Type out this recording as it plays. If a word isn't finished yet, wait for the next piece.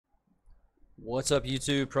What's up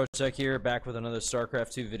YouTube, Protech here, back with another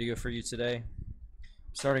StarCraft 2 video for you today.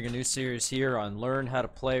 Starting a new series here on Learn How to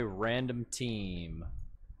Play Random Team.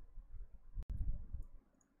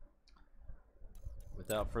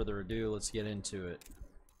 Without further ado, let's get into it.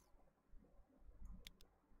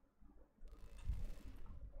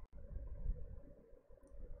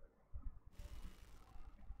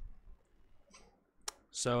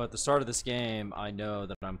 So at the start of this game, I know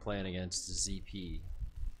that I'm playing against ZP.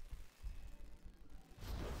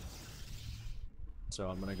 So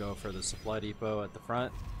I'm going to go for the supply depot at the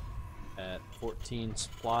front at 14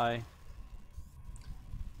 supply.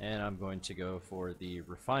 And I'm going to go for the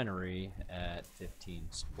refinery at 15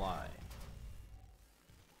 supply.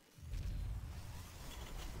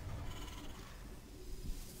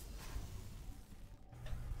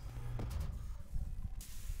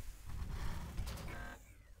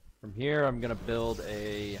 From here, I'm going to build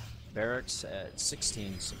a barracks at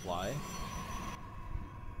 16 supply.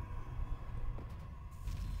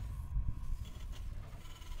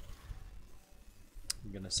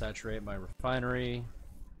 I'm going to saturate my refinery,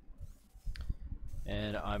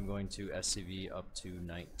 and I'm going to SCV up to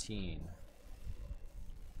 19.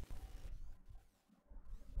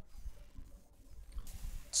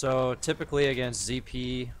 So typically against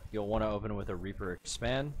ZP, you'll want to open with a Reaper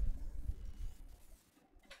Expand.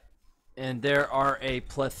 And there are a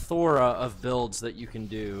plethora of builds that you can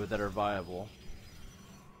do that are viable.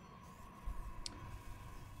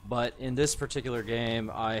 But in this particular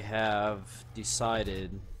game, I have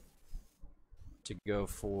decided to go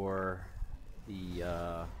for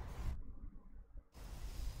the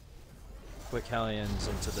quick Hellions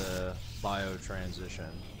into the bio transition.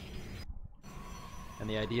 And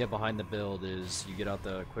the idea behind the build is you get out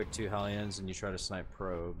the quick 2 Hellions and you try to snipe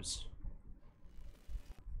probes.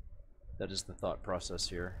 That is the thought process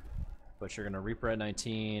here. But you're gonna Reaper at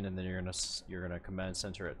 19, and then you're gonna Command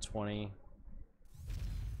Center at 20.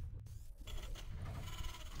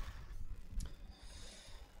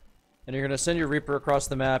 And you're going to send your Reaper across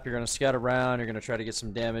the map, you're going to scout around, you're going to try to get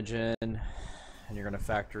some damage in, and you're going to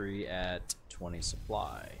factory at 20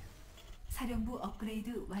 supply.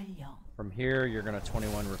 From here, you're going to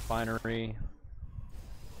 21 refinery.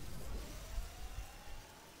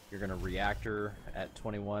 You're going to reactor at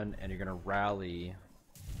 21, and you're going to rally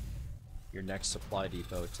your next supply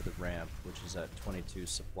depot to the ramp, which is at 22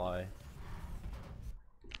 supply.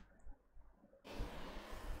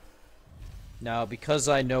 Now, because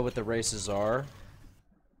I know what the races are,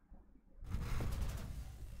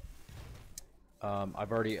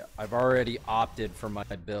 I've already opted for my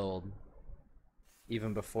build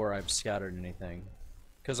even before I've scattered anything,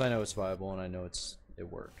 because I know it's viable and I know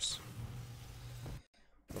it works.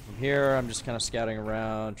 But from here, I'm just kind of scouting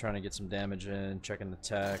around, trying to get some damage in, checking the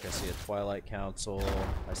tech. I see a Twilight Council.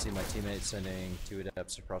 I see my teammates sending 2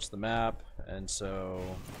 adepts across the map, and so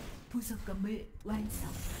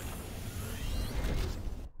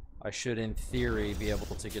I should, in theory, be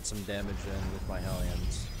able to get some damage in with my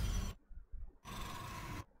Hellions.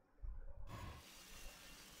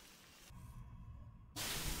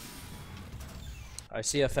 I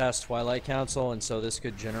see a fast Twilight Council, and so this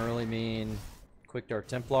could generally mean Quick Dark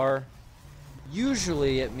Templar.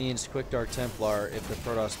 Usually it means Quick Dark Templar if the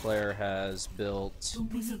Protoss player has built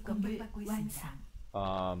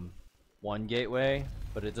 1 gateway,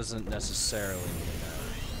 but it doesn't necessarily mean that.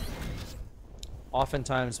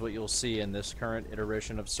 Oftentimes what you'll see in this current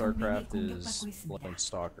iteration of StarCraft is Bloodline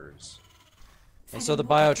Stalkers. And so the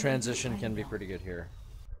bio transition can be pretty good here.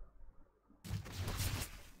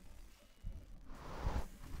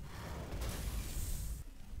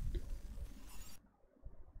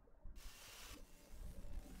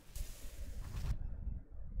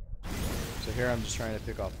 So here I'm just trying to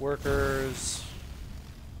pick off workers.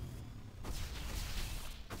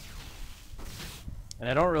 And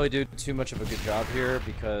I don't really do too much of a good job here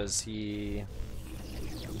because the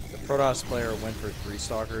Protoss player went for 3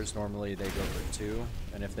 Stalkers. Normally they go for 2,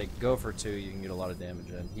 and if they go for 2, you can get a lot of damage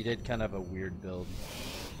in. He did kind of a weird build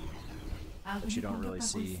that you don't really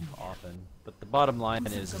see often. But the bottom line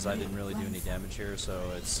is I didn't really do any damage here, so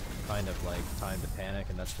it's kind of like time to panic,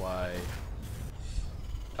 and that's why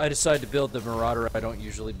I decided to build the Marauder. I don't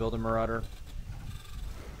usually build a Marauder,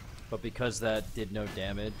 but because that did no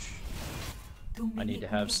damage, I need to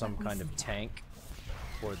have some kind of tank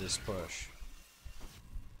for this push.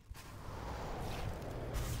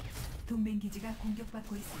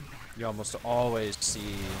 You almost always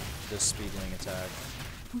see this speedling attack.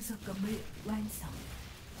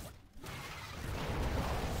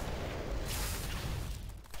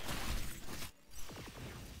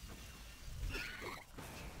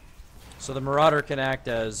 So the Marauder can act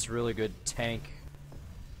as really good tank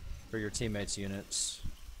for your teammates' units.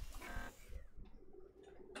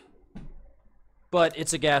 But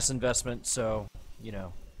it's a gas investment, so, you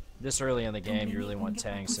know, this early in the game you really want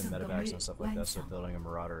tanks and medevacs and stuff like that, so building a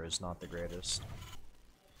Marauder is not the greatest.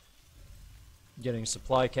 Getting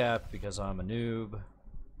supply cap because I'm a noob.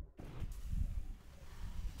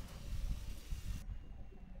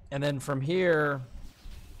 And then from here,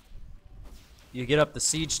 you get up the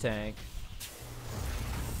siege tank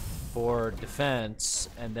for defense,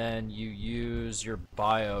 and then you use your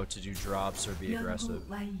bio to do drops or be aggressive.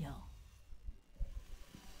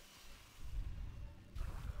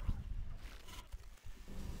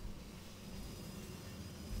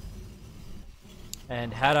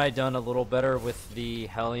 And had I done a little better with the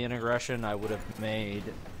Hellion aggression, I would have made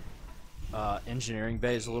engineering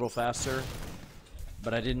bays a little faster.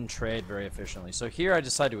 But I didn't trade very efficiently. So here I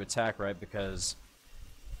decided to attack, right, because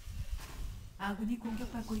I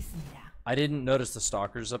didn't notice the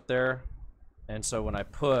stalkers up there. And so when I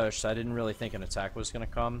pushed, I didn't really think an attack was going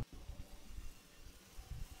to come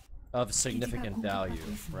of significant value,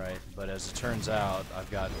 right? But as it turns out, I've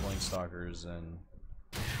got Blink Stalkers and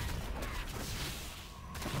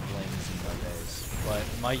Blings in my base. But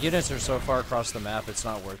my units are so far across the map, it's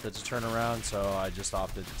not worth it to turn around, so I just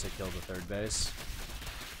opted to kill the third base.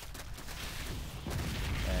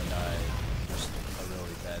 And I'm just a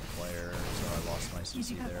really bad player, so I lost my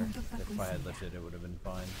CC there. If I had lifted, it would have been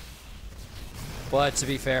fine. But to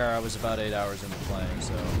be fair, I was about 8 hours into playing,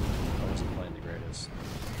 so I wasn't playing the greatest.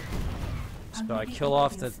 So I kill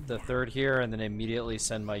off the third here, and then immediately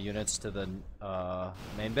send my units to the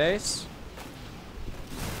main base.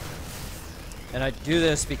 And I do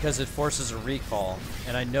this because it forces a recall,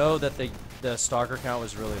 and I know that the stalker count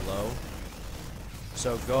was really low.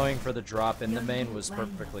 So going for the drop in the main was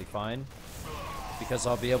perfectly fine, because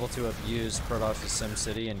I'll be able to abuse Protoss'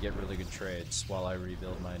 SimCity and get really good trades while I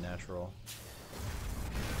rebuild my natural.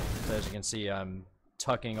 So as you can see, I'm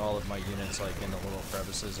tucking all of my units like in the little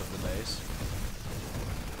crevices of the base.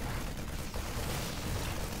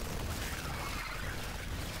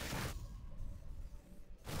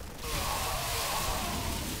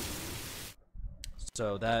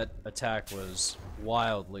 So that attack was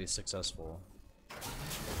wildly successful.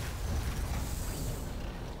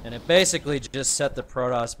 And it basically just set the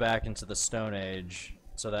Protoss back into the Stone Age.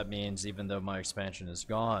 So that means even though my expansion is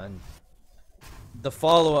gone, the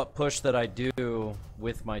follow-up push that I do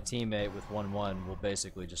with my teammate with 1-1 will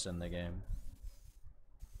basically just end the game.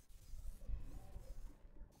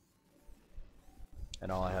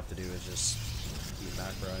 And all I have to do is just keep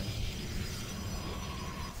macroing.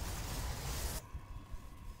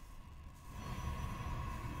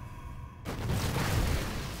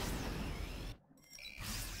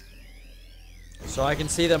 So I can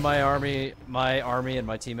see that my army and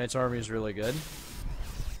my teammates' army is really good.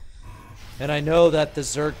 And I know that the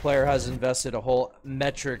Zerg player has invested a whole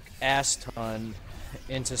metric ass ton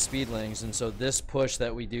into Speedlings, and so this push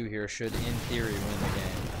that we do here should, in theory, win the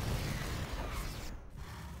game.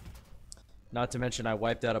 Not to mention I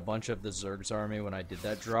wiped out a bunch of the Zerg's army when I did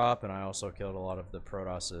that drop, and I also killed a lot of the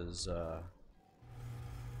Protoss's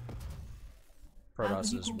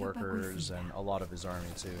workers and a lot of his army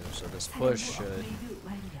too. So this push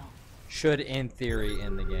should in theory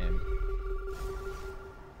end the game.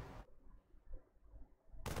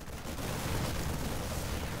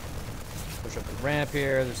 Push up the ramp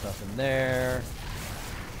here, there's nothing there.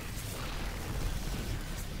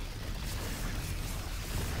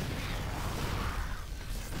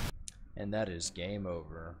 And that is game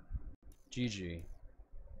over. GG.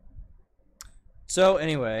 So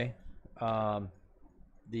anyway,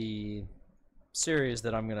 the series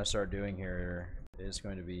that I'm going to start doing here is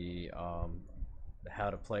going to be how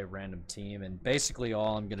to play random team, and basically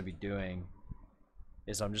all I'm going to be doing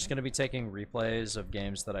is I'm just going to be taking replays of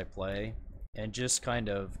games that I play and just kind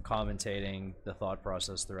of commentating the thought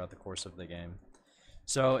process throughout the course of the game.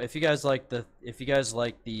 So if you guys like the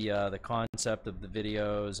concept of the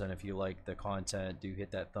videos, and if you like the content, do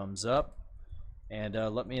hit that thumbs up, and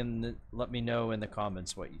let me know in the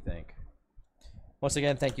comments what you think. Once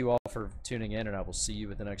again, thank you all for tuning in, and I will see you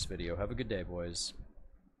with the next video. Have a good day, boys.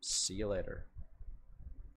 See you later.